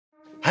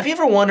Have you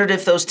ever wondered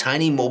if those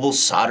tiny mobile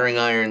soldering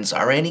irons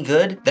are any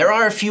good? There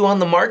are a few on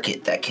the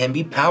market that can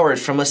be powered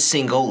from a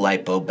single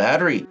LiPo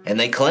battery, and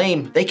they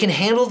claim they can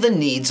handle the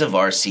needs of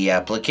RC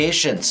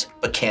applications.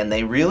 But can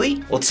they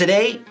really? Well,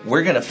 today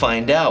we're gonna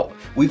find out.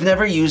 We've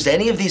never used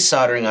any of these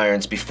soldering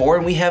irons before,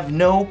 and we have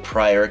no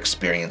prior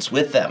experience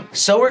with them.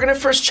 So we're gonna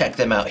first check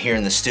them out here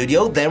in the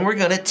studio, then we're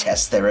gonna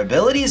test their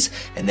abilities,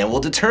 and then we'll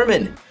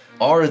determine,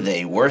 are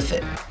they worth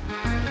it?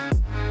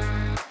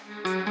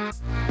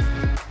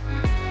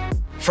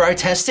 For our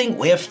testing,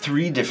 we have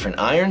 3 different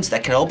irons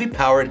that can all be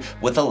powered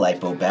with a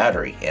LiPo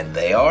battery, and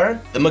they are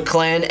the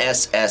Maclan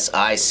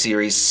SSI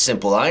Series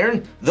Simple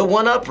Iron, the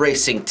 1UP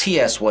Racing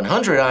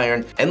TS100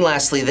 iron, and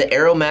lastly the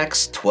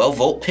Arrowmax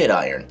 12-volt pit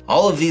iron.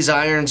 All of these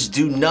irons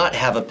do not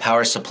have a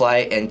power supply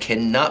and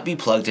cannot be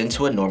plugged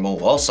into a normal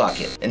wall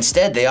socket.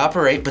 Instead, they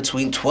operate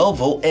between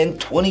 12-volt and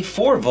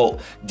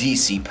 24-volt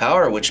DC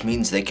power, which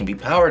means they can be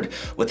powered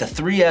with a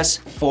 3S,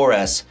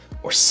 4S,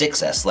 or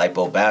 6S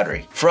LiPo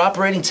battery. For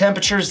operating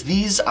temperatures,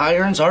 these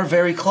irons are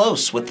very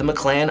close, with the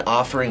Maclan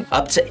offering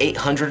up to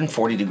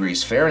 840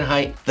 degrees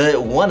Fahrenheit. The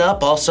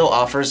 1UP also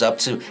offers up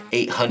to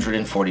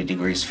 840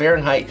 degrees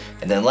Fahrenheit.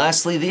 And then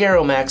lastly, the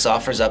Arrowmax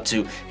offers up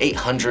to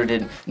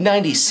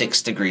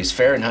 896 degrees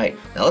Fahrenheit.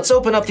 Now let's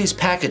open up these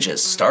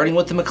packages, starting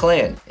with the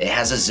Maclan. It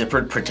has a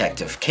zippered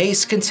protective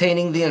case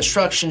containing the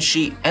instruction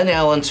sheet, an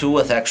Allen tool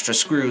with extra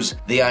screws,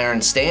 the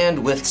iron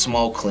stand with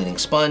small cleaning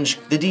sponge,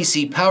 the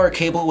DC power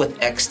cable with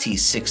XT60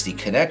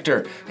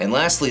 connector, and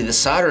lastly the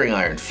soldering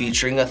iron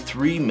featuring a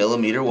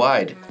 3mm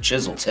wide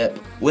chisel tip.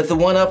 With the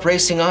 1UP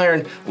Racing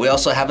iron, we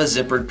also have a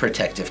zippered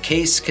protective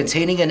case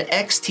containing an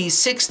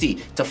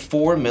XT60 to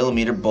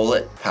 4mm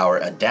bullet power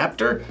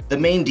adapter, the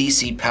main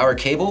DC power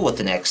cable with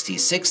an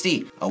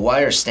XT60, a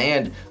wire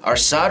stand, our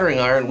soldering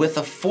iron with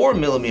a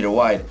 4mm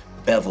wide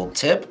beveled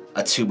tip,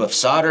 a tube of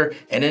solder,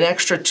 and an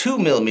extra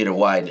 2mm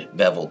wide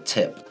beveled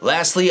tip.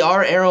 Lastly,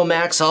 our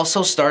Arrowmax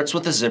also starts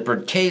with a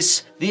zippered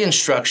case, the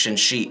instruction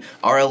sheet,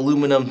 our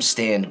aluminum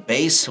stand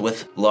base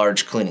with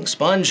large cleaning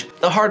sponge,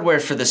 the hardware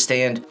for the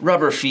stand,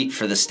 rubber feet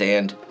for the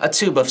stand, a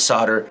tube of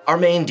solder, our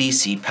main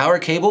DC power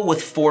cable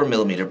with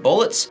 4mm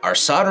bullets, our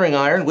soldering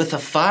iron with a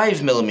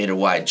 5mm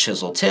wide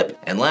chisel tip,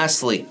 and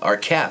lastly, our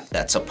cap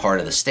that's a part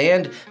of the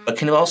stand, but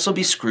can also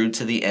be screwed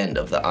to the end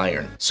of the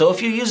iron. So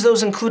if you use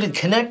those included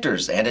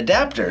connectors and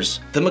adapters,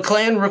 the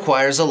Maclan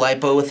requires a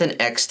LiPo with an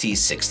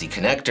XT60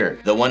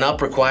 connector. The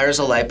 1UP requires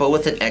a LiPo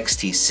with an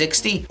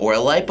XT60 or a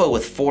LiPo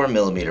with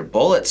 4mm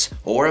bullets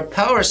or a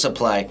power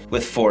supply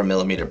with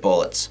 4mm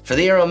bullets. For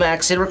the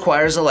Arrowmax, it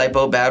requires a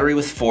LiPo battery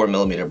with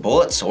 4mm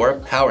bullets or a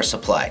power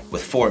supply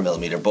with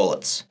 4mm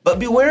bullets. But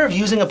beware of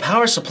using a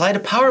power supply to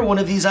power one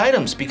of these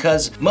items,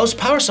 because most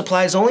power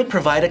supplies only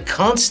provide a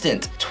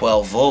constant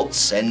 12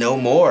 volts and no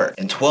more,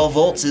 and 12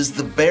 volts is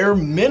the bare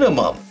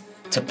minimum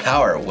to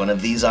power one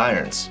of these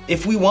irons.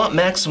 If we want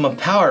maximum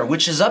power,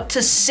 which is up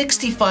to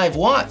 65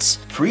 watts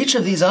for each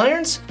of these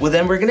irons, well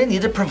then we're gonna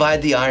need to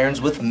provide the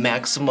irons with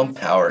maximum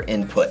power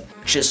input,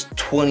 just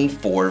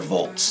 24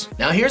 volts.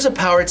 Now here's a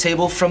power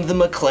table from the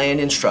Maclan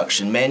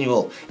instruction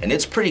manual, and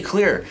it's pretty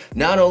clear.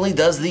 Not only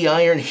does the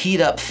iron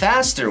heat up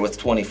faster with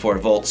 24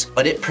 volts,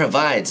 but it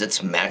provides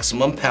its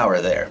maximum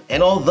power there.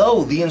 And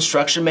although the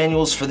instruction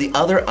manuals for the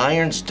other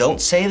irons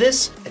don't say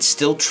this, it's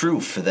still true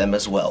for them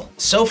as well.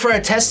 So for our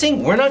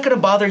testing, we're not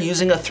gonna bother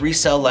using a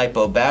 3-cell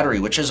LiPo battery,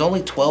 which is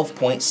only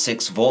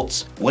 12.6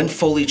 volts when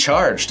fully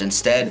charged.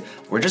 Instead,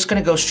 we're just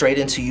gonna go straight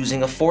into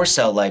using a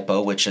 4-cell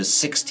LiPo, which is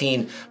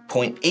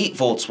 16.8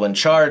 volts when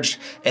charged,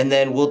 and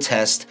then we'll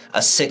test a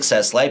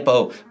 6S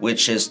LiPo,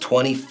 which is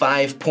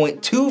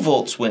 25.2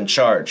 volts when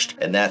charged.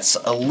 And that's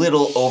a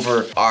little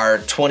over our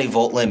 20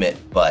 volt limit,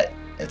 but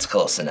it's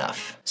close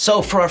enough.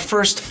 So for our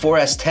first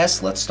 4S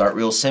test, let's start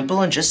real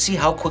simple and just see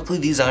how quickly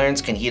these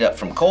irons can heat up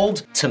from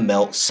cold to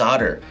melt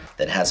solder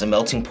that has a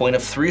melting point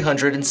of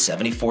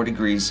 374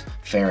 degrees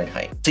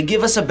Fahrenheit. To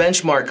give us a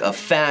benchmark of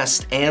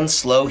fast and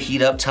slow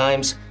heat up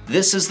times,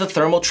 this is the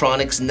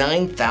Thermaltronics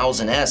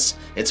 9000S.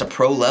 It's a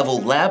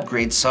pro-level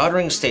lab-grade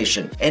soldering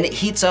station, and it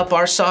heats up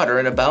our solder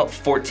in about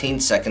 14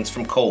 seconds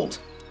from cold.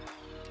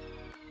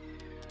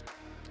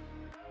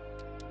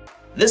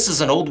 This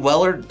is an old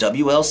Weller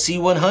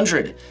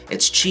WLC100.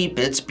 It's cheap,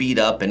 it's beat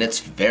up, and it's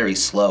very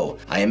slow.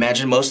 I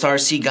imagine most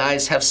RC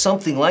guys have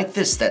something like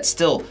this that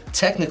still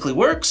technically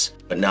works,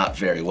 but not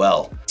very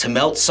well. To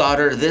melt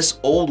solder, this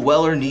old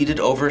Weller needed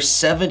over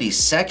 70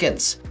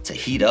 seconds to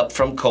heat up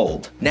from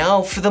cold.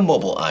 Now for the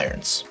mobile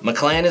irons.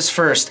 Maclan is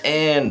first,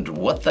 and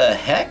what the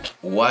heck?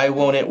 Why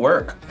won't it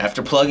work?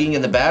 After plugging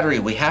in the battery,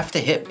 we have to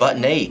hit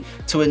button A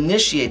to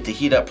initiate the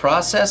heat up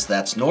process.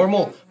 That's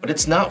normal, but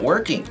it's not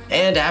working.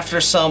 And after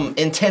some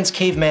intense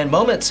caveman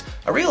moments,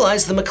 I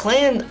realized the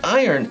Maclan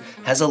iron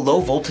has a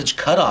low voltage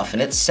cutoff,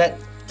 and it's set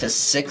to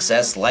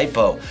 6S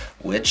LiPo,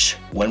 which,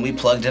 when we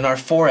plugged in our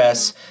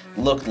 4S,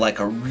 looked like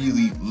a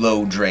really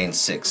low drain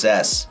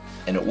 6S,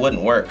 and it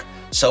wouldn't work.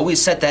 So we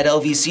set that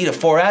LVC to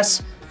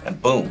 4S,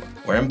 and boom,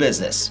 we're in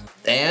business.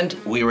 And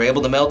we were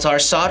able to melt our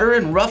solder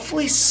in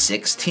roughly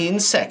 16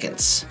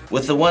 seconds.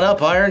 With the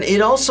 1-Up iron,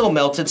 it also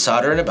melted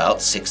solder in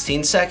about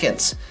 16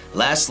 seconds.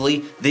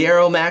 Lastly, the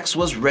Arrowmax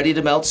was ready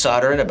to melt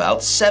solder in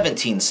about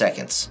 17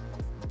 seconds.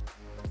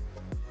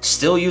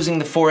 Still using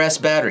the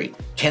 4S battery,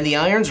 can the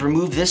irons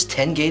remove this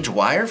 10-gauge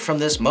wire from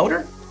this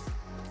motor?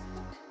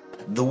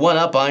 The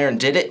 1-Up iron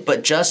did it,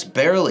 but just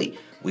barely.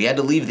 We had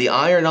to leave the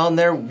iron on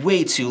there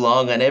way too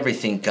long and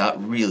everything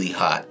got really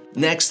hot.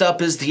 Next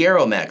up is the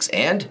Arrowmax,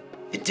 and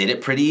it did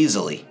it pretty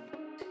easily.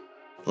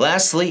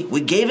 Lastly,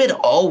 we gave it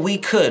all we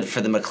could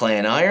for the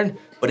Maclan iron,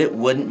 but it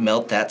wouldn't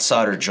melt that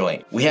solder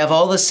joint. We have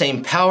all the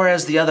same power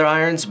as the other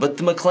irons, but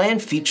the Maclan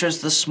features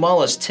the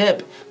smallest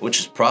tip, which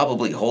is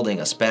probably holding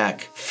us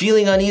back.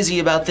 Feeling uneasy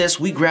about this,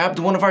 we grabbed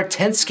one of our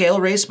 10th scale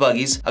race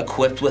buggies,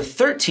 equipped with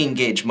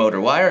 13-gauge motor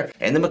wire,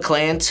 and the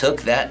Maclan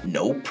took that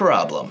no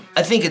problem.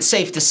 I think it's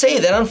safe to say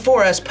that on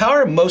 4S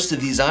power, most of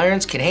these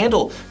irons can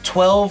handle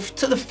 12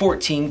 to the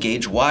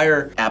 14-gauge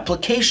wire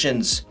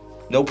applications,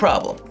 no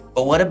problem.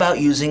 But what about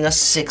using a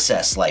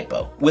 6S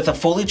LiPo? With a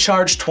fully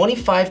charged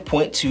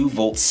 25.2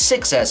 volt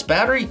 6S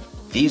battery,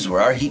 these were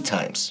our heat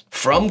times.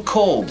 From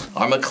cold,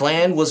 our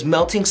Maclan was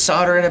melting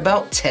solder in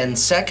about 10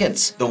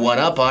 seconds. The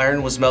 1-Up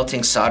iron was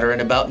melting solder in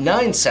about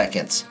 9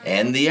 seconds.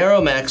 And the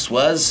Arrowmax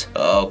was,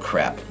 oh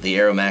crap, the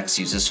Arrowmax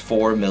uses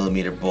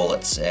 4mm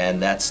bullets,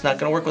 and that's not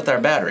gonna work with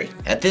our battery.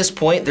 At this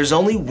point, there's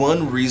only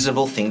one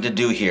reasonable thing to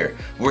do here.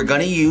 We're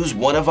gonna use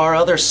one of our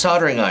other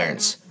soldering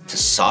irons to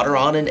solder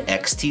on an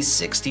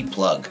XT60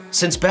 plug.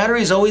 Since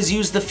batteries always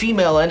use the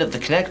female end of the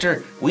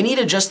connector, we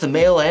needed just the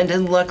male end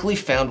and luckily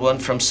found one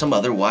from some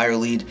other wire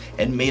lead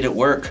and made it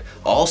work.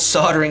 All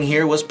soldering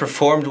here was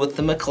performed with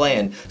the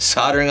Maclan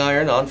soldering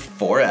iron on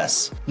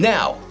 4S.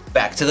 Now,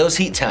 back to those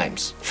heat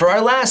times. For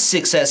our last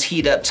 6S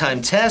heat up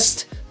time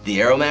test, the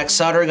Arrowmax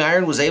soldering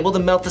iron was able to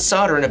melt the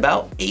solder in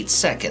about 8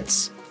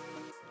 seconds.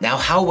 Now,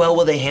 how well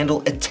will they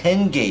handle a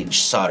 10-gauge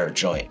solder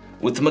joint?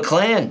 With the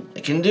Maclan,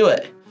 it can do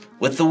it.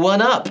 With the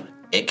 1-Up,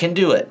 it can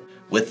do it.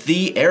 With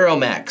the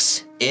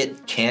Arrowmax,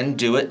 it can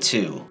do it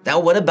too.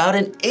 Now what about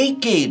an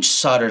 8-gauge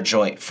solder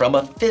joint from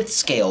a 5th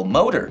scale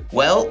motor?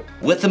 Well,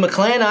 with the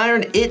Maclan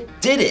iron,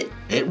 it did it.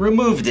 It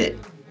removed it,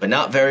 but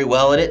not very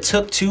well, and it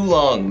took too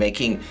long,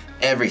 making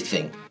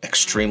everything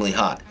extremely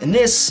hot. And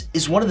this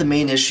is one of the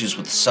main issues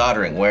with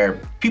soldering, where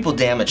people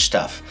damage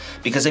stuff.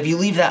 Because if you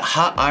leave that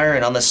hot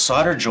iron on the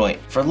solder joint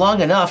for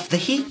long enough, the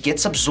heat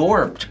gets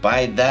absorbed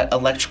by that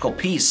electrical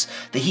piece.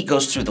 The heat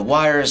goes through the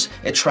wires,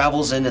 it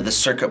travels into the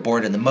circuit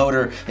board in the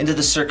motor, into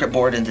the circuit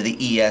board into the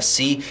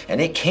ESC, and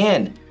it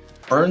can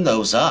burn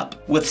those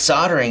up. With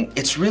soldering,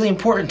 it's really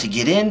important to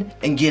get in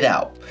and get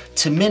out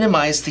to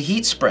minimize the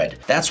heat spread.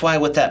 That's why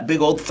with that big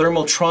old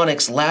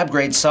Thermotronics lab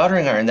grade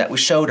soldering iron that we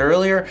showed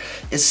earlier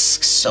is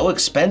so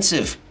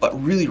expensive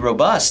but really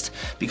robust,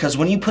 because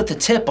when you put the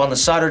tip on the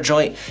solder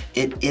joint,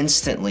 it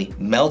instantly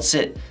melts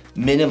it,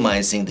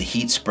 minimizing the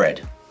heat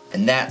spread.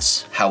 And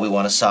that's how we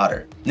want to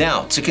solder.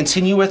 Now, to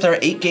continue with our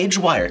 8-gauge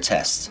wire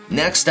test.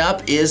 Next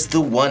up is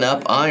the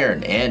 1-Up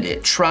iron, and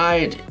it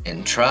tried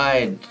and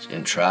tried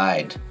and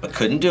tried, but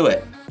couldn't do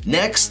it.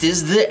 Next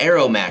is the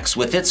Arrowmax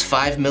with its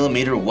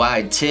 5mm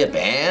wide tip,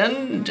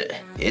 and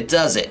it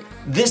does it.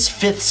 This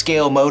 5th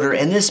scale motor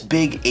and this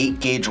big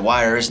 8-gauge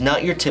wire is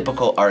not your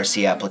typical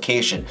RC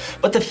application,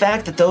 but the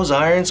fact that those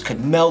irons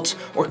could melt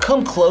or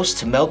come close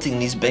to melting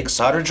these big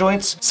solder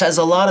joints says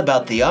a lot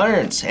about the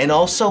irons, and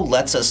also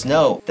lets us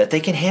know that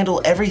they can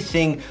handle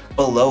everything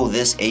below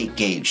this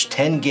 8-gauge,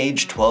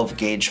 10-gauge,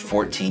 12-gauge,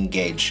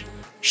 14-gauge.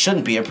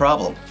 Shouldn't be a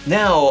problem.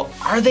 Now,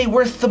 are they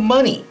worth the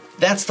money?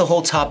 That's the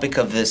whole topic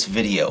of this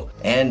video.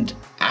 And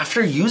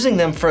after using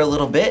them for a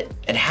little bit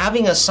and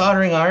having a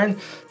soldering iron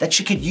that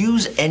you could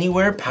use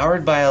anywhere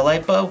powered by a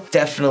LiPo,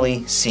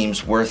 definitely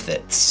seems worth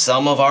it.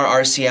 Some of our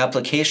RC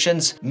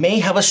applications may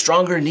have a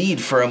stronger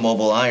need for a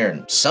mobile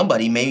iron.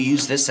 Somebody may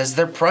use this as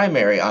their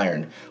primary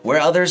iron, where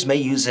others may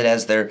use it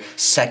as their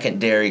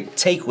secondary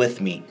take with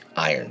me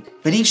iron.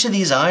 But each of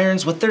these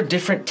irons with their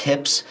different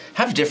tips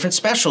have different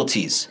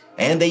specialties,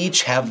 and they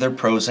each have their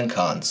pros and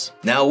cons.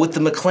 Now with the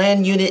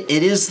Maclan unit,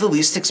 it is the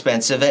least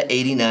expensive at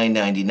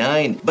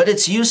 $89.99, but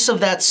its use of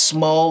that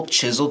small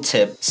chisel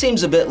tip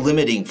seems a bit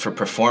limiting for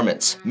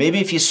performance. Maybe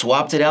if you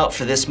swapped it out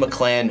for this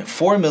Maclan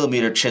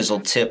 4mm chisel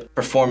tip,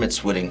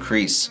 performance would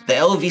increase. The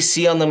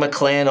LVC on the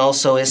Maclan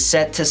also is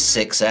set to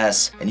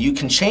 6S, and you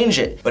can change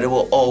it, but it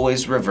will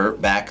always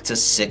revert back to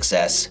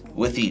 6S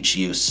with each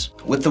use.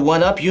 With the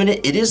 1-Up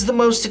unit, it is the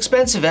most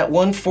expensive at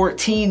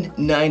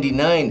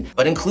 $114.99,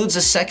 but includes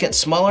a second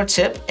smaller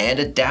tip and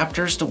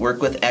adapters to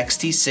work with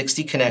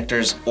XT60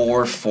 connectors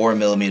or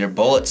 4mm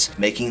bullets,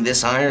 making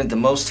this iron the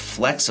most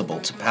flexible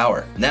to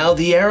power. Now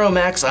the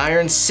Arrowmax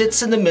iron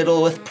sits in the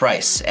middle with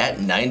price at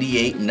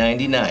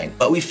 $98.99,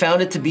 but we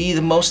found it to be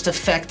the most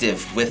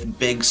effective with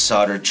big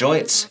solder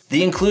joints.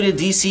 The included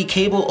DC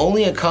cable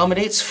only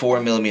accommodates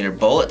 4mm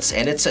bullets,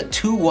 and it's a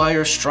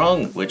 2-wire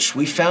strung, which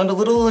we found a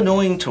little annoying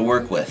annoying to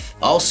work with.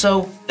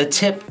 Also, the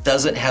tip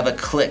doesn't have a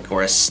click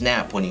or a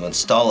snap when you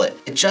install it.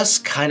 It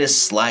just kind of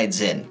slides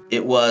in.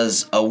 It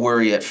was a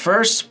worry at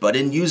first, but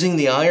in using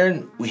the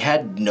iron, we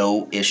had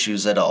no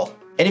issues at all.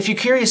 And if you're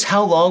curious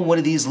how long one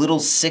of these little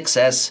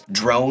 6S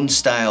drone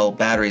style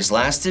batteries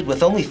lasted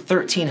with only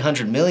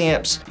 1300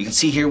 milliamps, you can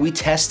see here we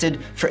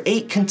tested for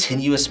 8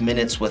 continuous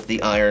minutes with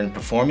the iron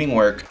performing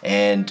work.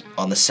 And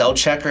on the cell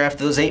checker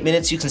after those 8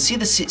 minutes, you can see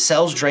the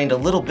cells drained a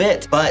little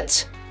bit,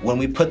 but when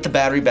we put the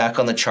battery back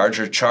on the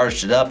charger,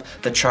 charged it up,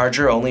 the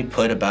charger only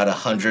put about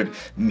 100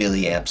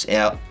 milliamps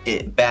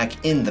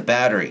back in the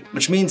battery,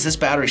 which means this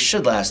battery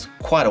should last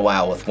quite a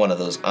while with one of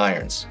those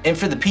irons. And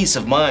for the peace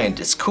of mind,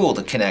 it's cool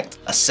to connect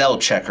a cell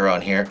checker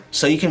on here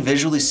so you can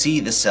visually see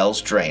the cells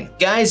drain.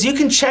 Guys, you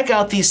can check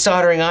out these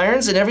soldering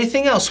irons and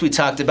everything else we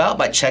talked about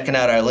by checking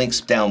out our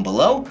links down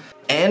below.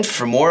 And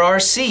for more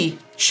RC,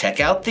 check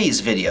out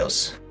these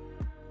videos.